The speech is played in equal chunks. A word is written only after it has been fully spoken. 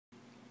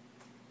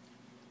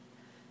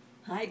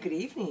Hi, good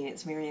evening.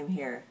 It's Miriam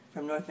here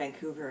from North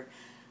Vancouver.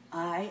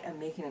 I am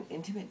making an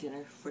intimate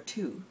dinner for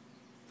two,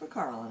 for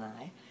Carl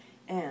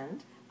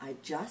and I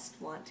just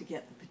want to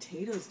get the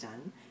potatoes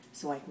done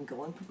so I can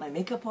go and put my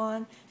makeup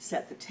on,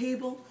 set the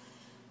table,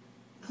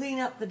 clean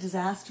up the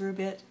disaster a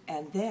bit,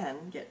 and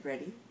then get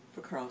ready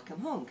for Carl to come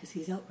home because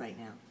he's out right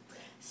now.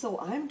 So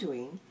I'm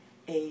doing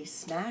a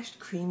smashed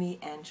creamy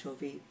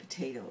anchovy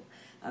potato,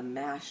 a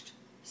mashed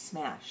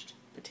smashed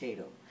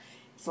potato.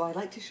 So I'd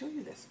like to show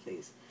you this,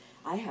 please.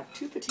 I have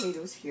two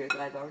potatoes here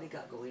that I've already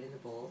got going in the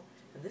bowl,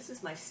 and this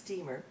is my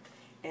steamer.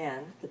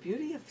 And the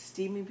beauty of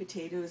steaming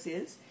potatoes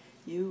is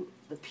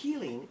the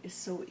peeling is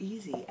so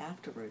easy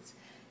afterwards.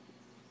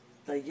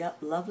 The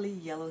lovely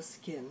yellow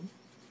skin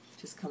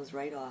just comes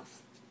right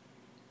off.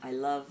 I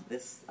love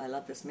this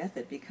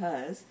method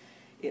because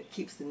it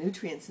keeps the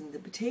nutrients in the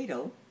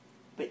potato,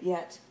 but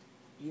yet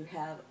you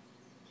have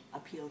a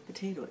peeled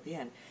potato at the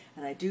end.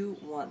 And I do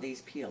want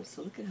these peeled,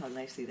 so look at how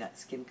nicely that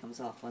skin comes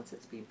off once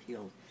it's been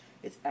peeled.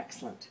 It's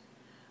excellent.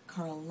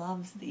 Carl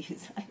loves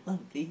these. I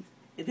love these.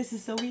 This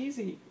is so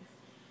easy.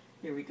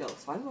 Here we go.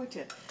 So I'm going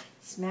to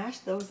smash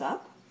those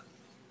up.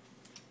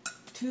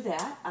 To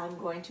that, I'm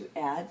going to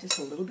add just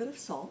a little bit of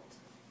salt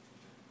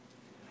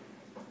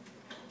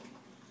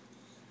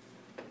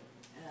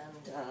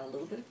and a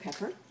little bit of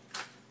pepper.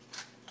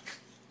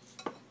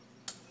 All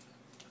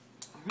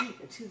right,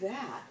 and to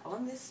that,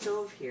 on this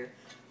stove here,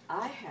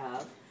 I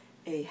have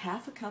a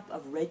half a cup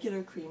of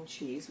regular cream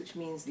cheese, which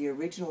means the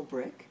original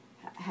brick,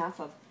 half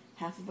of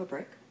a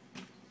brick,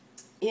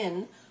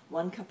 in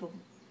 1 cup of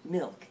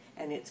milk,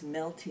 and it's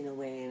melting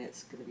away and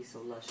it's going to be so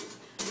luscious.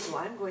 So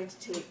I'm going to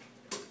take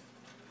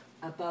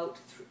about,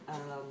 I'm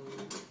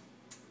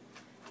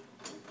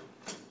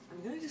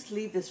going to just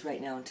leave this right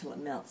now until it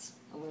melts.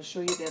 I'm going to show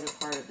you the other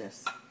part of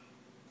this.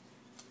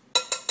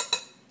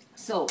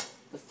 So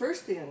the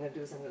first thing I'm going to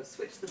do is I'm going to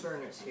switch the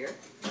burners here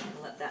and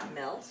let that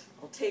melt.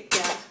 I'll take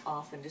that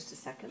off in just a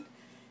second.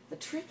 The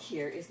trick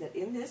here is that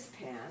in this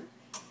pan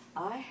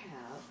I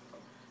have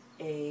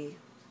a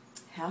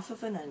half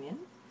of an onion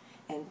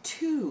and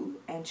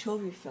 2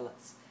 anchovy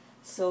fillets.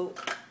 So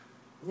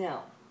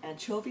now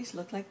anchovies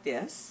look like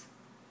this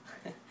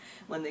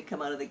when they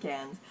come out of the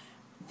cans.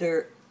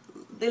 They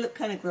look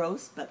kind of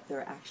gross, but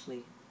they're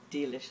actually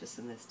delicious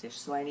in this dish.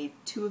 So I need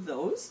 2 of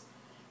those,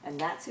 and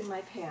that's in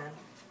my pan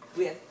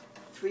with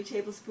 3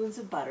 tablespoons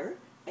of butter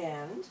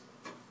and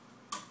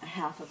a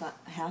half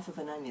of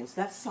an onion. So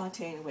that's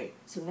sauteing away.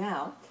 So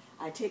now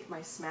I take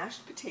my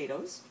smashed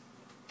potatoes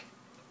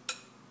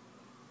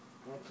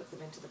and I put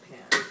them into the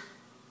pan.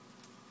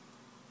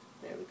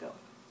 There we go,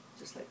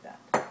 just like that.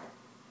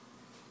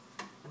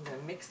 I'm going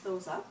to mix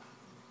those up.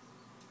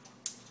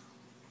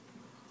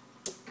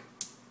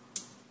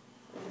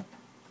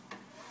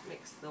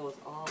 Mix those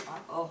all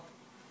up. Oh,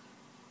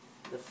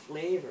 the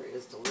flavor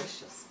is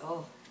delicious.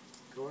 Oh,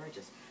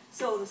 gorgeous.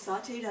 So the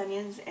sauteed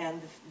onions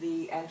and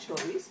the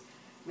anchovies,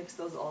 mix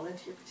those all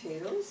into your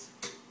potatoes.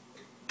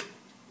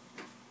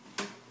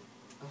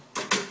 Oh,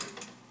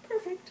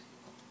 perfect.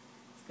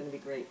 It's going to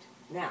be great.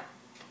 Now,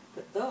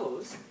 put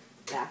those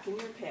back in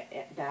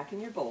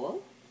your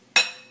bowl.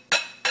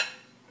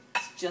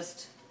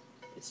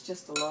 It's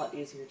just a lot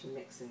easier to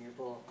mix in your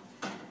bowl.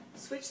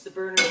 Switch the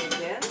burners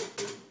again.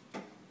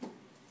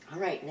 All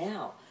right,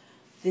 now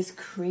this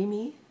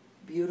creamy,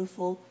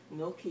 beautiful,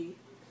 milky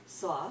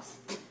sauce,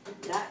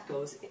 that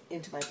goes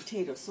into my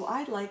potatoes. So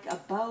I'd like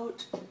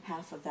about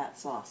half of that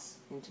sauce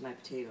into my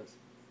potatoes.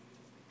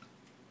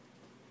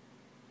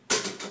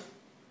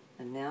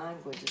 And now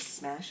I'm going to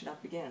smash it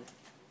up again.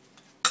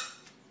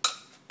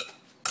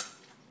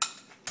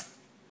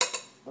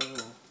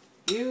 Oh,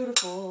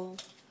 beautiful.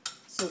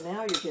 So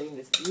now you're getting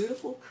this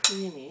beautiful,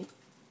 creamy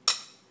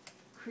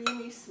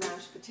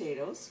smashed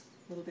potatoes.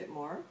 A little bit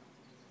more.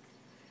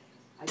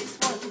 I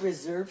just want to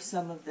reserve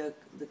some of the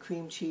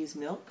cream cheese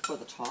milk for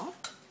the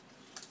top.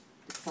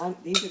 Because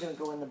these are going to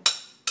go in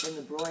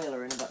the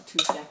broiler in about 2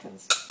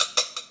 seconds.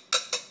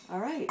 All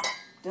right,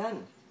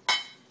 done.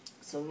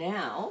 So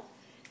now,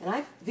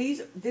 and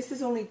this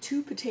is only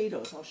 2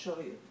 potatoes. I'll show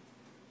you.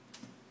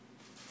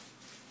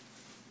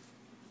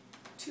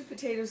 2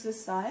 potatoes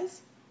this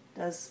size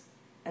does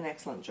an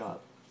excellent job.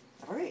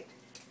 All right,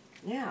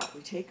 now we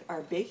take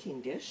our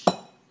baking dish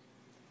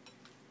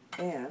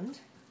and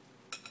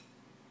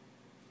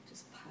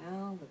just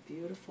pile the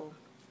beautiful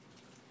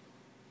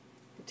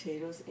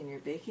potatoes in your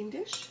baking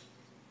dish.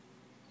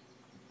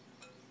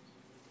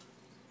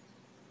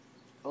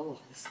 Oh,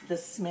 the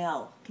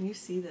smell. Can you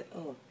see that?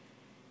 Oh,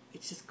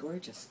 it's just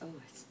gorgeous. Oh,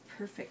 it's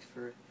perfect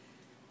for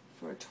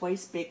a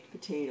twice baked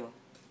potato.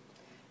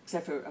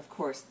 Except for, of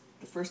course,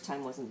 the first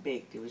time wasn't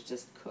baked, it was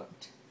just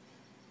cooked.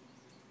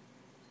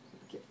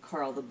 I'll give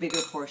Carl the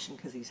bigger portion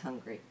because he's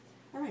hungry.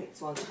 All right,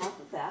 so on top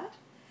of that,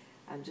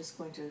 I'm just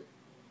going to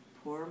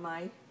pour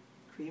my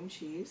cream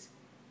cheese.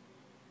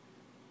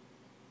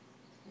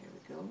 There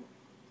we go.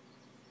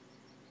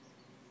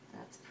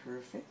 That's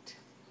perfect.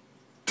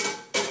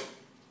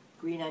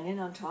 Green onion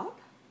on top,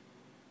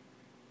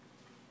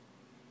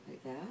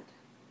 like that.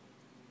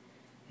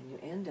 And you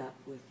end up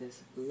with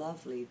this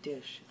lovely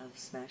dish of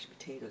smashed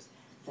potatoes.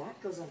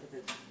 That goes under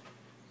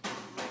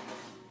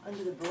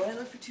the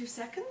broiler for 2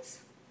 seconds.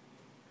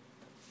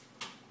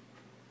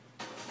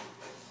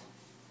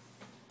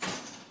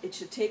 It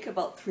should take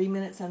about 3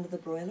 minutes under the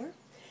broiler.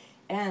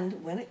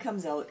 And when it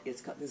comes out,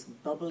 it's got this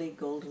bubbly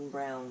golden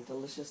brown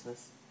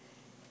deliciousness.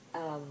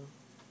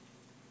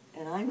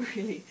 And I'm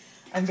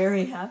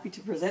very happy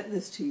to present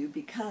this to you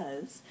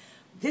because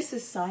this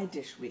is side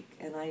dish week.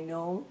 And I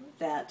know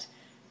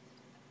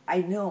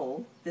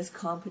this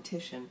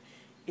competition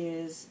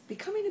is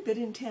becoming a bit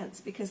intense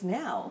because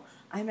now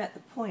I'm at the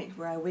point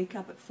where I wake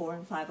up at 4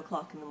 and 5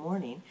 o'clock in the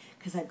morning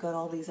because I've got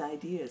all these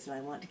ideas and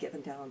I want to get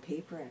them down on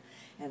paper.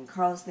 And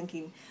Carl's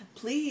thinking,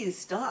 please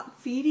stop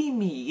feeding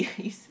me.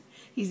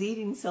 He's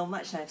eating so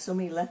much and I have so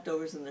many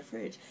leftovers in the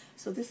fridge.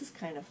 So this is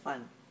kind of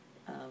fun.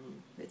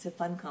 It's a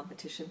fun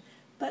competition,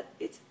 but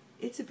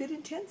it's a bit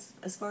intense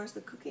as far as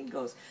the cooking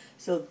goes.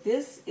 So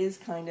this is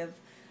kind of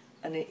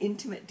an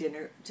intimate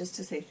dinner just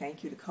to say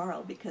thank you to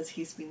Carl because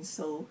he's been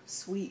so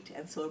sweet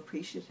and so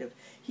appreciative.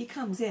 He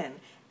comes in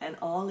and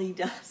all he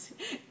does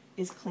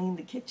is clean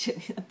the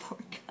kitchen. The poor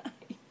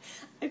guy.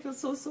 I feel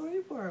so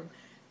sorry for him.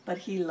 But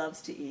he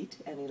loves to eat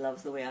and he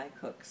loves the way I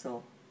cook.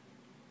 So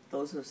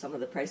those are some of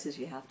the prices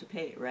you have to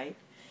pay, right?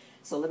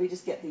 So let me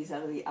just get these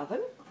out of the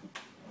oven.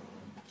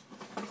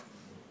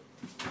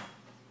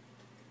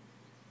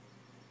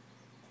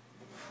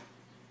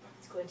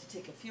 It's going to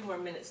take a few more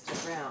minutes to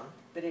brown.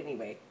 But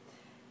anyway,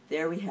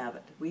 there we have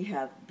it. We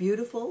have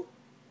beautiful,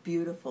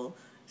 beautiful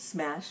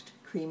smashed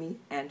creamy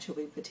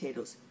anchovy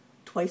potatoes,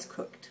 twice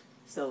cooked.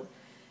 So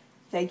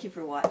thank you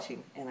for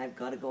watching, and I've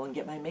got to go and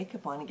get my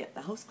makeup on and get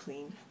the house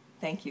cleaned.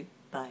 Thank you.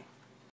 Bye.